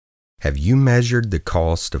Have you measured the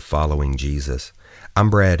cost of following Jesus? I'm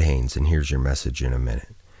Brad Haynes, and here's your message in a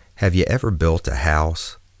minute. Have you ever built a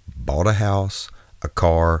house, bought a house, a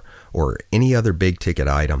car, or any other big-ticket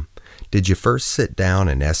item? Did you first sit down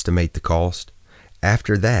and estimate the cost?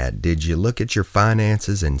 After that, did you look at your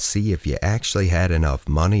finances and see if you actually had enough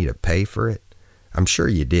money to pay for it? I'm sure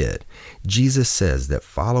you did. Jesus says that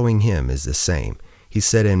following him is the same. He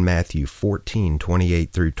said in Matthew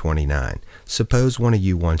 14:28 through 29, "Suppose one of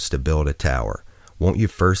you wants to build a tower. Won't you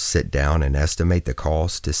first sit down and estimate the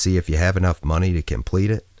cost to see if you have enough money to complete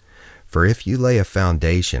it? For if you lay a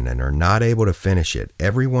foundation and are not able to finish it,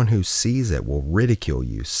 everyone who sees it will ridicule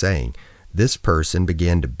you, saying, 'This person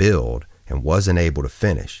began to build and wasn't able to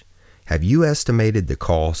finish.' Have you estimated the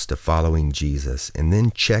cost of following Jesus and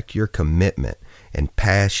then checked your commitment and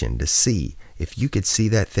passion to see if you could see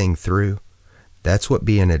that thing through? That's what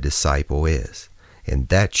being a disciple is. And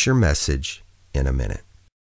that's your message in a minute.